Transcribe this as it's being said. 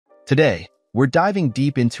Today, we're diving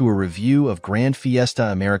deep into a review of Grand Fiesta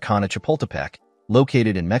Americana Chapultepec,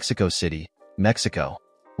 located in Mexico City, Mexico.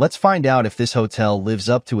 Let's find out if this hotel lives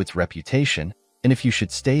up to its reputation and if you should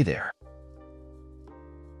stay there.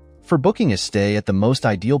 For booking a stay at the most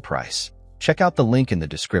ideal price, check out the link in the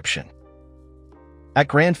description. At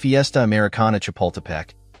Grand Fiesta Americana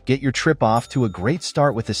Chapultepec, get your trip off to a great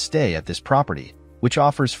start with a stay at this property, which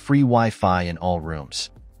offers free Wi-Fi in all rooms.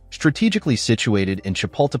 Strategically situated in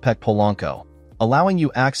Chapultepec, Polanco, allowing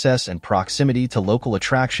you access and proximity to local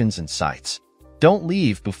attractions and sites. Don't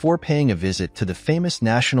leave before paying a visit to the famous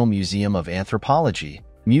National Museum of Anthropology,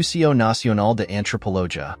 Museo Nacional de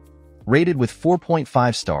Antropología. Rated with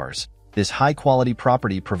 4.5 stars, this high-quality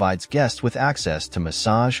property provides guests with access to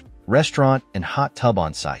massage, restaurant, and hot tub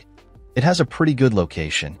on site. It has a pretty good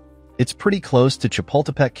location. It's pretty close to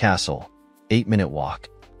Chapultepec Castle, 8-minute walk.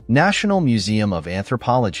 National Museum of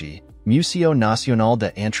Anthropology, Museo Nacional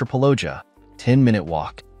de Antropología, 10-minute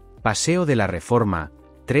walk. Paseo de la Reforma,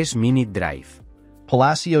 3-minute drive.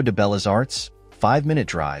 Palacio de Bellas Arts, 5-minute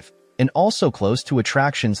drive, and also close to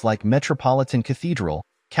attractions like Metropolitan Cathedral,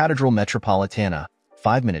 Catedral Metropolitana,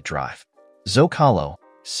 5-minute drive. Zocalo,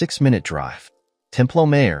 6-minute drive. Templo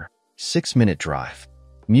Mayor, 6-minute drive.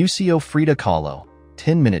 Museo Frida Kahlo,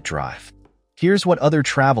 10-minute drive. Here's what other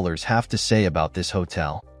travelers have to say about this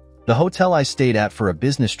hotel. The hotel I stayed at for a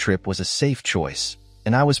business trip was a safe choice,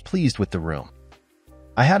 and I was pleased with the room.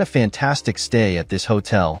 I had a fantastic stay at this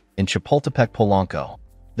hotel in Chapultepec, Polanco.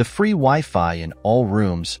 The free Wi-Fi in all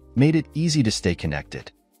rooms made it easy to stay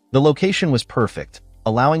connected. The location was perfect,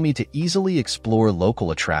 allowing me to easily explore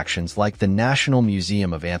local attractions like the National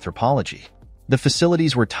Museum of Anthropology. The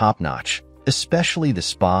facilities were top-notch, especially the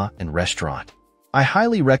spa and restaurant. I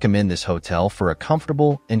highly recommend this hotel for a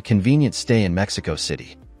comfortable and convenient stay in Mexico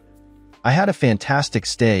City. I had a fantastic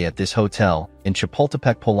stay at this hotel in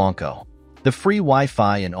Chapultepec, Polanco. The free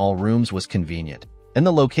Wi-Fi in all rooms was convenient, and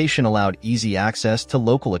the location allowed easy access to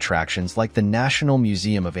local attractions like the National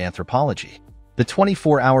Museum of Anthropology. The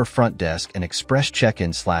 24-hour front desk and express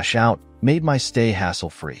check-in/out made my stay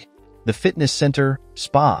hassle-free. The fitness center,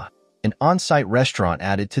 spa, and on-site restaurant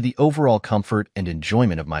added to the overall comfort and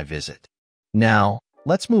enjoyment of my visit. Now,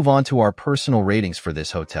 let's move on to our personal ratings for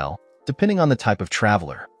this hotel, depending on the type of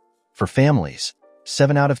traveler. For families,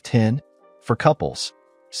 7 out of 10. For couples,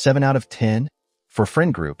 7 out of 10. For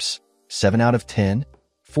friend groups, 7 out of 10.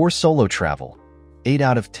 For solo travel, 8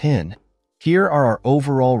 out of 10. Here are our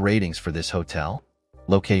overall ratings for this hotel.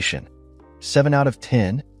 Location, 7 out of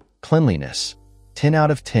 10. Cleanliness, 10 out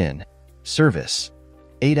of 10. Service,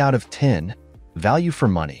 8 out of 10. Value for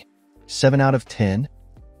money, 7 out of 10.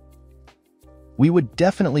 We would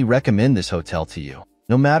definitely recommend this hotel to you,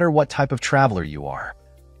 no matter what type of traveler you are.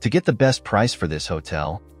 To get the best price for this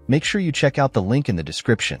hotel, make sure you check out the link in the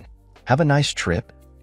description. Have a nice trip.